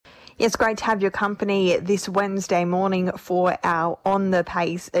It's great to have your company this Wednesday morning for our On the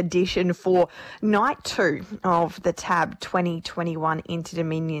Pace edition for night 2 of the TAB 2021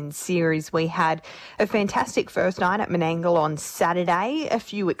 Inter-Dominion Series. We had a fantastic first night at Menangle on Saturday, a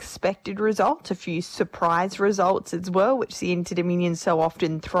few expected results, a few surprise results as well, which the Inter-Dominion so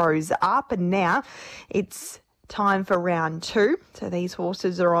often throws up. And now it's time for round 2. So these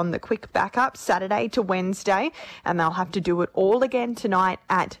horses are on the quick backup Saturday to Wednesday, and they'll have to do it all again tonight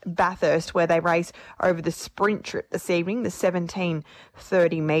at Bathurst, where they race over the sprint trip this evening, the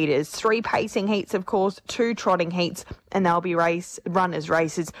 1730 metres. 3 pacing heats, of course, 2 trotting heats, and they'll be runners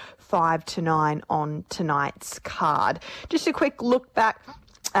races 5 to 9 on tonight's card. Just a quick look back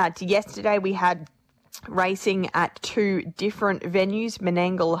to yesterday. We had racing at 2 different venues.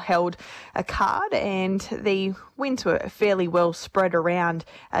 Menangle held a card and the wins were fairly well spread around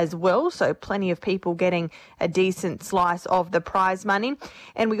as well, so plenty of people getting a decent slice of the prize money.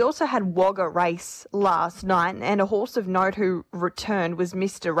 And we also had Wagga race last night, and a horse of note who returned was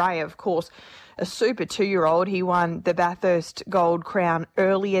Mr. Ray, of course, a super 2-year-old. He won the Bathurst Gold Crown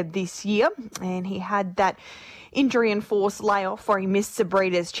earlier this year, and he had that injury-enforced layoff where he missed the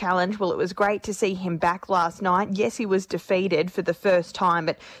Breeders' Challenge. Well, it was great to see him back last night. Yes, he was defeated for the first time,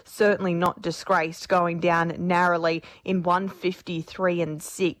 but certainly not disgraced, going down narrowly in 153 and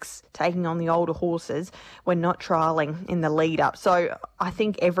 6, taking on the older horses when not trialling in the lead-up. So I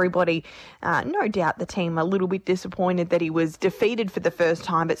think everybody, no doubt the team, a little bit disappointed that he was defeated for the first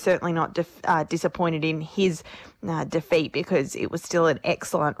time, but certainly not disappointed in his defeat, because it was still an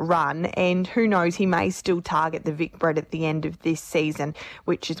excellent run, and who knows, he may still target the Vicbred at the end of this season,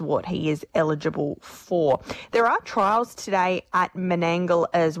 which is what he is eligible for. There are trials today at Menangle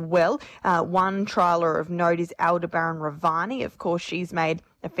as well. One trialer of note is Aldebaran Ravani. Of course, she's made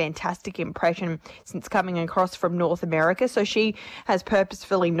a fantastic impression since coming across from North America. So she has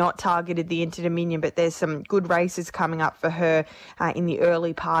purposefully not targeted the Inter-Dominion, but there's some good races coming up for her in the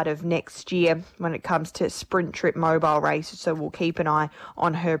early part of next year when it comes to sprint trip mobile races. So we'll keep an eye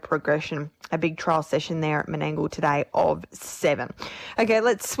on her progression. A big trial session there at Menangle today of 7. Okay,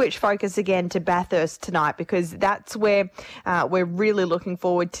 let's switch focus again to Bathurst tonight, because that's where we're really looking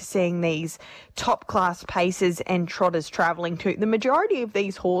forward to seeing these top-class pacers and trotters travelling to. The majority of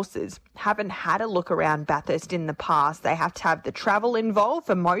these horses haven't had a look around Bathurst in the past. They have to have the travel involved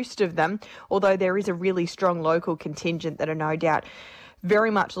for most of them, although there is a really strong local contingent that are no doubt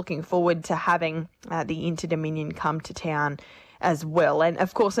very much looking forward to having the Inter-Dominion come to town as well. And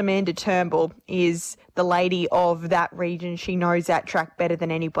of course, Amanda Turnbull is the lady of that region. She knows that track better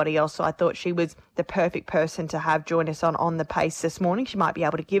than anybody else, so I thought she was the perfect person to have join us on the pace this morning. She might be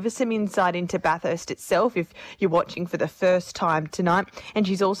able to give us some insight into Bathurst itself if you're watching for the first time tonight, and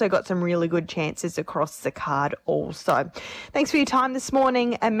she's also got some really good chances across the card also. Thanks for your time this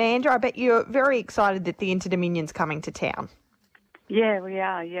morning, Amanda. I bet you're very excited that the Inter-Dominion's coming to town. Yeah, we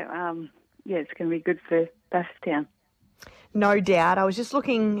are. Yeah, it's going to be good for Bathurst. No doubt. I was just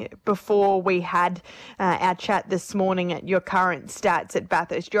looking before we had our chat this morning at your current stats at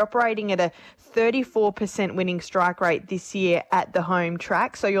Bathurst. You're operating at a 34% winning strike rate this year at the home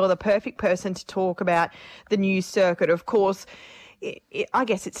track, so you're the perfect person to talk about the new circuit. Of course, I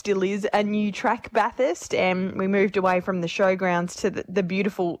guess it still is a new track, Bathurst, and we moved away from the showgrounds to the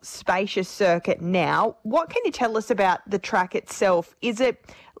beautiful, spacious circuit now. What can you tell us about the track itself? Is it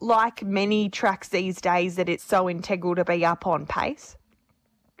like many tracks these days that it's so integral to be up on pace?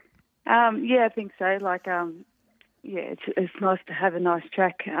 Yeah, I think so. It's nice to have a nice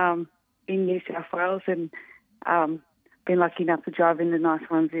track in New South Wales, and been lucky enough to drive in the nice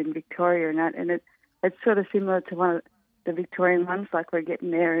ones in Victoria and that, and it's sort of similar to one of the Victorian ones, like we're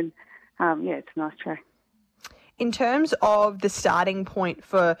getting there, and it's a nice track. In terms of the starting point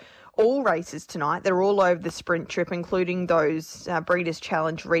for all races tonight, they're all over the sprint trip, including those Breeders'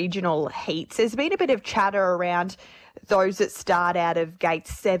 Challenge regional heats. There's been a bit of chatter around those that start out of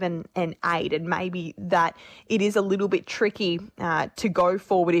gates 7 and 8, and maybe that it is a little bit tricky to go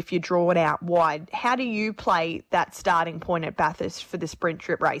forward if you're drawn out wide. How do you play that starting point at Bathurst for the sprint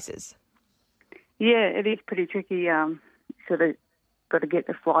trip races? Yeah, it is pretty tricky. Sort of got to get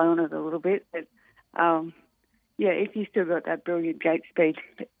the fly on it a little bit, but if you still got that brilliant gate speed,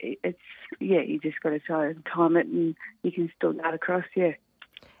 you just got to try and time it, and you can still dart across.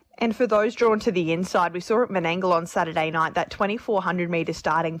 And for those drawn to the inside, we saw at Menangle on Saturday night that 2,400 metre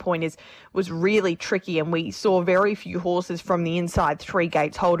starting point was really tricky, and we saw very few horses from the inside 3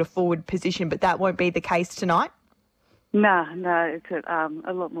 gates hold a forward position, but that won't be the case tonight? No, it's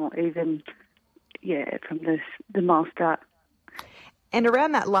a lot more even, from the mile start. And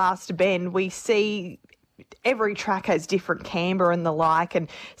around that last bend, we see every track has different camber and the like, and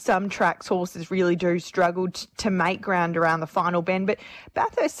some tracks horses really do struggle to make ground around the final bend. But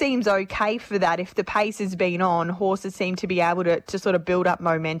Bathurst seems okay for that. If the pace has been on, horses seem to be able to sort of build up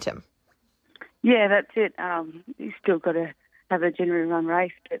momentum. Yeah, that's it. You still got to have a genuine run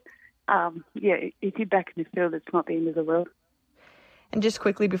race, but if you're back in the field, it's not the end of the world. And just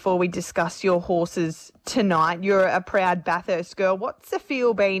quickly before we discuss your horses tonight, you're a proud Bathurst girl. What's the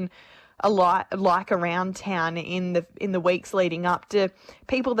feel been like around town in the weeks leading up? Do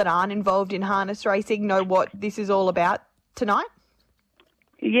people that aren't involved in harness racing know what this is all about tonight?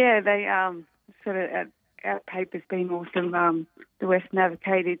 Yeah, they sort of our paper's been awesome. The West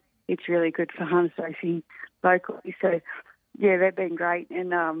Navigated, it's really good for harness racing locally. So yeah, they've been great,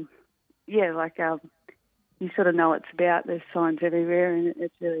 and you sort of know what it's about. There's signs everywhere, and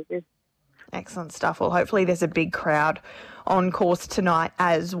it's really good. Excellent stuff. Well, hopefully there's a big crowd on course tonight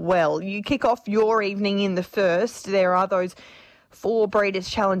as well. You kick off your evening in the first. There are those 4 Breeders'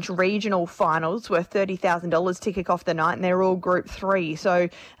 Challenge regional finals worth $30,000 to kick off the night, and they're all Group 3. So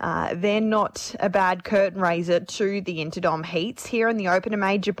they're not a bad curtain raiser to the Interdom heats. Here in the Open and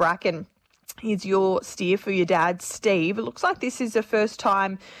Major Bracken is your steer for your dad, Steve. It looks like this is the first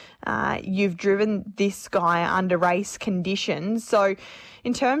time you've driven this guy under race conditions. So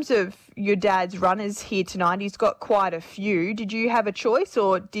in terms of your dad's runners here tonight, he's got quite a few. Did you have a choice,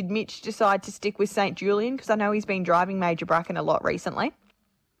 or did Mitch decide to stick with St. Julian? Because I know he's been driving Major Bracken a lot recently.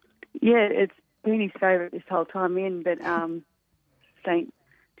 Yeah, it's been his favourite this whole time in, but St.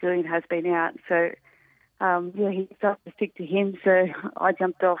 Julian has been out. So, he decided to stick to him. So I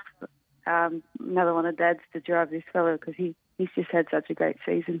jumped off another one of Dad's to drive this fellow because he's just had such a great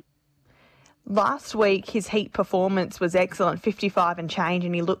season. Last week, his heat performance was excellent, 55 and change,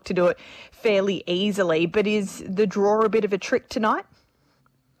 and he looked to do it fairly easily. But is the draw a bit of a trick tonight?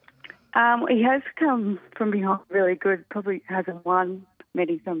 He has come from behind really good, probably hasn't won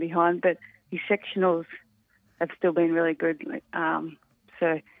many from behind, but his sectionals have still been really good.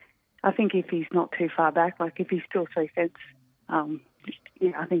 So I think if he's not too far back, like if he's still 3 fence,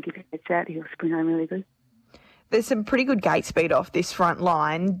 I think if he gets out, he'll sprint home really good. There's some pretty good gate speed off this front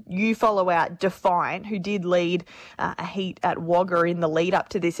line. You follow out Defiant, who did lead a heat at Wagga in the lead up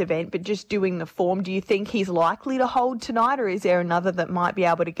to this event, but just doing the form, do you think he's likely to hold tonight, or is there another that might be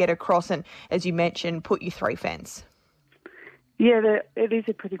able to get across and, as you mentioned, put you 3 fence? Yeah, it is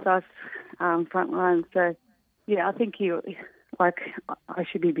a pretty fast front line. So, yeah, I think I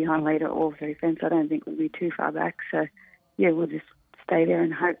should be behind leader or 3 fence. I don't think we'll be too far back. So, yeah, we'll just stay there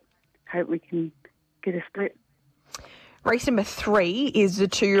and hope we can get a split. Race number 3 is the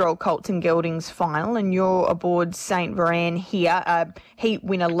 2-year-old Colton Geldings final, and you're aboard St. Veran here, a heat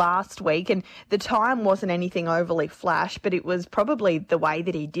winner last week, and the time wasn't anything overly flash, but it was probably the way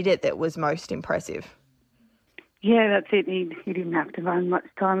that he did it that was most impressive. Yeah, that's it. He didn't have to run much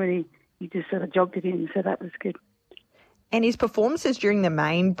time, and he just sort of jogged it in, so that was good. And his performances during the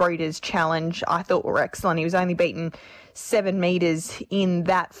main Breeders' Challenge I thought were excellent. He was only beaten 7 metres in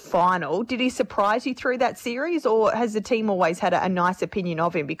that final. Did he surprise you through that series, or has the team always had a nice opinion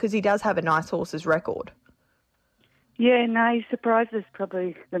of him, because he does have a nice horse's record? Yeah, no, he surprised us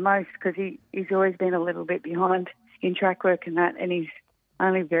probably the most because he's always been a little bit behind in track work and that, and he's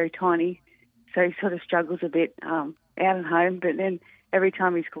only very tiny, so he sort of struggles a bit out and home, but then every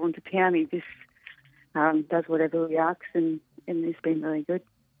time he's gone to town he just does whatever he asks, and it's been really good.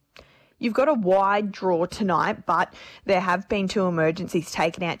 You've got a wide draw tonight, but there have been 2 emergencies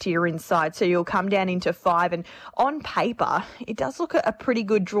taken out to your inside, so you'll come down into 5. And on paper, it does look a pretty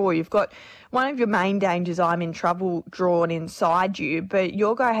good draw. You've got one of your main dangers, I'm in trouble, drawn inside you, but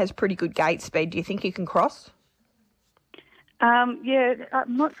your guy has pretty good gate speed. Do you think you can cross? Yeah,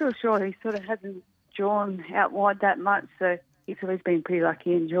 I'm not real sure. He sort of hasn't drawn out wide that much, so he's always been pretty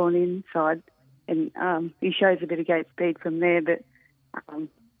lucky and drawn inside. And he shows a bit of gate speed from there, but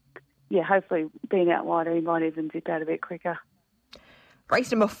hopefully being out wider, he might even zip out a bit quicker.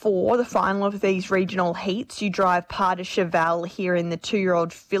 Race number 4, the final of these regional heats. You drive Pas de Cheval here in the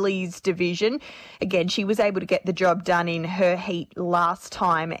 2-year-old fillies division. Again, she was able to get the job done in her heat last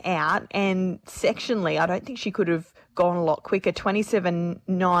time out, and sectionally, I don't think she could have gone a lot quicker.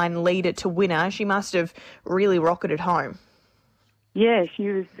 27.9 leader to winner. She must have really rocketed home. Yeah, she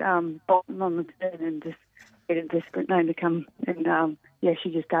was bolting on the turn and just had a desperate name to come. And, she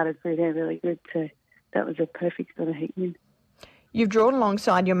just started through there really good. So that was a perfect sort of heat win. You've drawn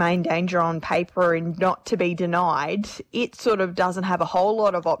alongside your main danger on paper and Not to Be Denied. It sort of doesn't have a whole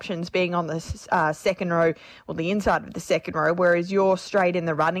lot of options being on the second row, or the inside of the second row, whereas you're straight in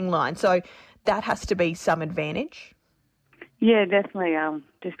the running line. So that has to be some advantage. Yeah, definitely.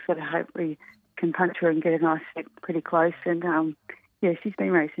 Just sort of hope we can punch her and get a nice set pretty close. And, she's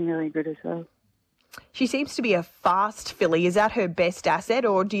been racing really good as well. She seems to be a fast filly. Is that her best asset,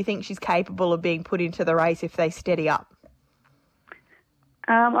 or do you think she's capable of being put into the race if they steady up?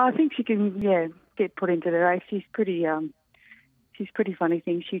 I think she can, get put into the race. She's pretty funny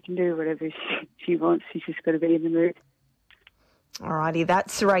thing. She can do whatever she wants. She's just got to be in the mood. Alrighty,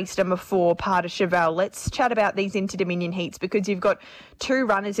 that's race number 4, Pas de Cheval. Let's chat about these Inter-Dominion heats, because you've got 2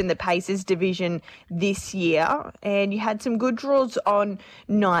 runners in the Pacers division this year, and you had some good draws on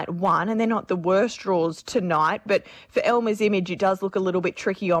night 1, and they're not the worst draws tonight, but for Elmer's Image, it does look a little bit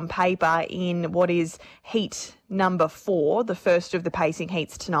tricky on paper in what is heat number 4, the first of the pacing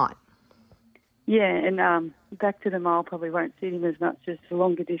heats tonight. Yeah, and back to the mile probably won't suit him as much as the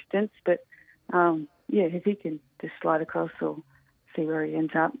longer distance, but if he can just slide across or see where he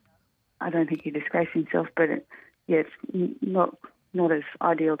ends up, I don't think he disgraces himself, but it's not as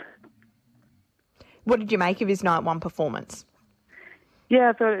ideal. What did you make of his night 1 performance? Yeah,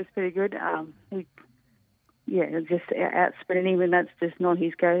 I thought it was pretty good. Just out-sprinting him, and that's just not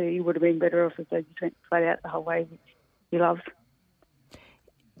his go. He would have been better off if they just went flat out the whole way, which he loves.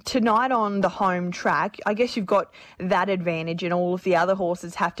 Tonight on the home track, I guess you've got that advantage, and all of the other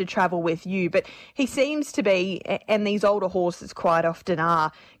horses have to travel with you. But he seems to be, and these older horses quite often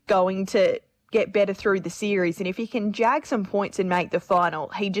are, going to get better through the series. And if he can jag some points and make the final,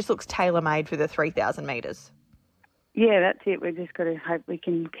 he just looks tailor-made for the 3,000 metres. Yeah, that's it. We've just got to hope we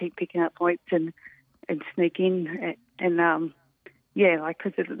can keep picking up points and sneak in. And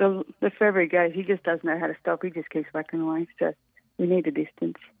because the further he goes, he just doesn't know how to stop. He just keeps whacking away. So we need a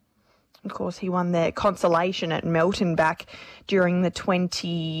distance. Of course, he won the consolation at Melton back during the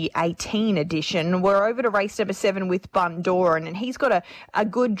 2018 edition. We're over to race number 7 with Bundoran, and he's got a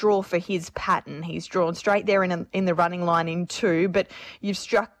good draw for his pattern. He's drawn straight there in the running line in 2, but you've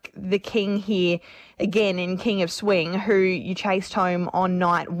struck the king here again in King of Swing, who you chased home on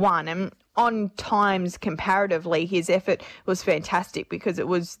night 1. And on times comparatively, his effort was fantastic because it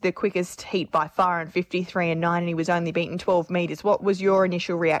was the quickest heat by far in 53 and 9, and he was only beaten 12 metres. What was your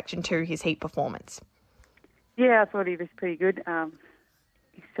initial reaction to his heat performance? Yeah, I thought he was pretty good.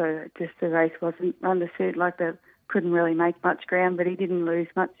 So just the race wasn't undersuited, like they couldn't really make much ground, but he didn't lose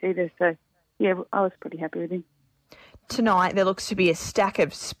much either. So, yeah, I was pretty happy with him. Tonight, there looks to be a stack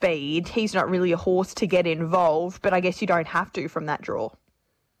of speed. He's not really a horse to get involved, but I guess you don't have to from that draw.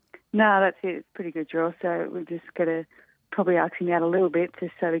 No, that's it. It's a pretty good draw, so we've just got to probably ask him out a little bit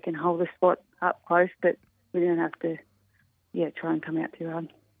just so we can hold the spot up close, but we don't have to, try and come out too hard.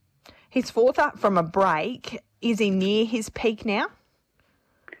 He's 4th up from a break. Is he near his peak now?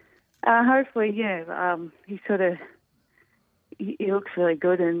 Hopefully, yeah. He looks really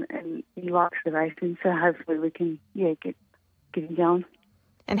good and he likes the racing, so hopefully we can, get him going.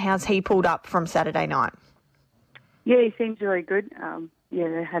 And how's he pulled up from Saturday night? Yeah, he seems really good.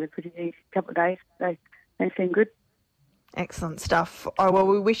 They had a pretty easy couple of days. They seem good. Excellent stuff. Oh, well,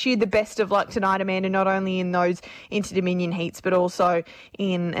 we wish you the best of luck tonight, Amanda, not only in those Inter-Dominion heats, but also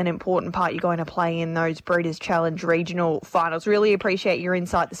in an important part you're going to play in those Breeders' Challenge regional finals. Really appreciate your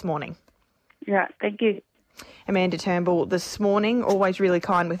insight this morning. Yeah, thank you. Amanda Turnbull this morning, always really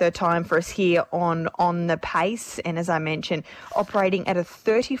kind with her time for us here on the Pace. And as I mentioned, operating at a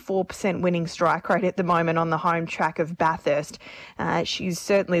 34% winning strike rate at the moment on the home track of Bathurst. She's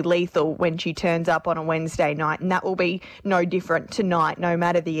certainly lethal when she turns up on a Wednesday night, and that will be no different tonight, no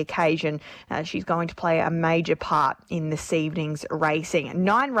matter the occasion. She's going to play a major part in this evening's racing.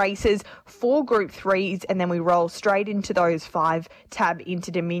 9 races, 4 Group 3s, and then we roll straight into those 5 Tab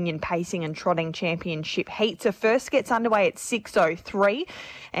Inter-Dominion Pacing and Trotting Championship heats. The first gets underway at 6:03,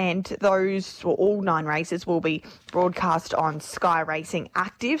 and all 9 races will be broadcast on Sky Racing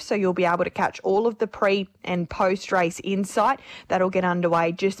Active, so you'll be able to catch all of the pre and post race insight. That'll get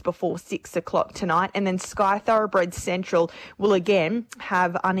underway just before 6 o'clock tonight, and then Sky Thoroughbred Central will again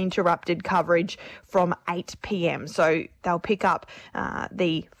have uninterrupted coverage from 8 p.m. So they'll pick up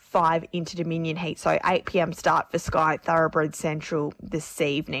the 5 Inter-Dominion heats, so 8 p.m. start for Sky Thoroughbred Central this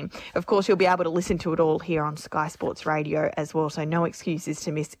evening. Of course, you'll be able to listen to it all here on Sky Sports Radio as well, so no excuses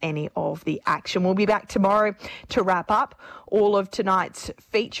to miss any of the action. We'll be back tomorrow to wrap up all of tonight's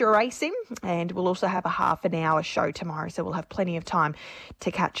feature racing, and we'll also have a half an hour show tomorrow, so we'll have plenty of time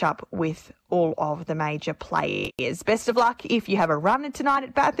to catch up with all of the major players. Best of luck if you have a runner tonight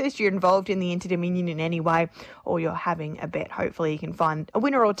at Bathurst, you're involved in the Inter-Dominion in any way, or you're having a bet. Hopefully you can find a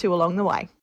winner or two along the way.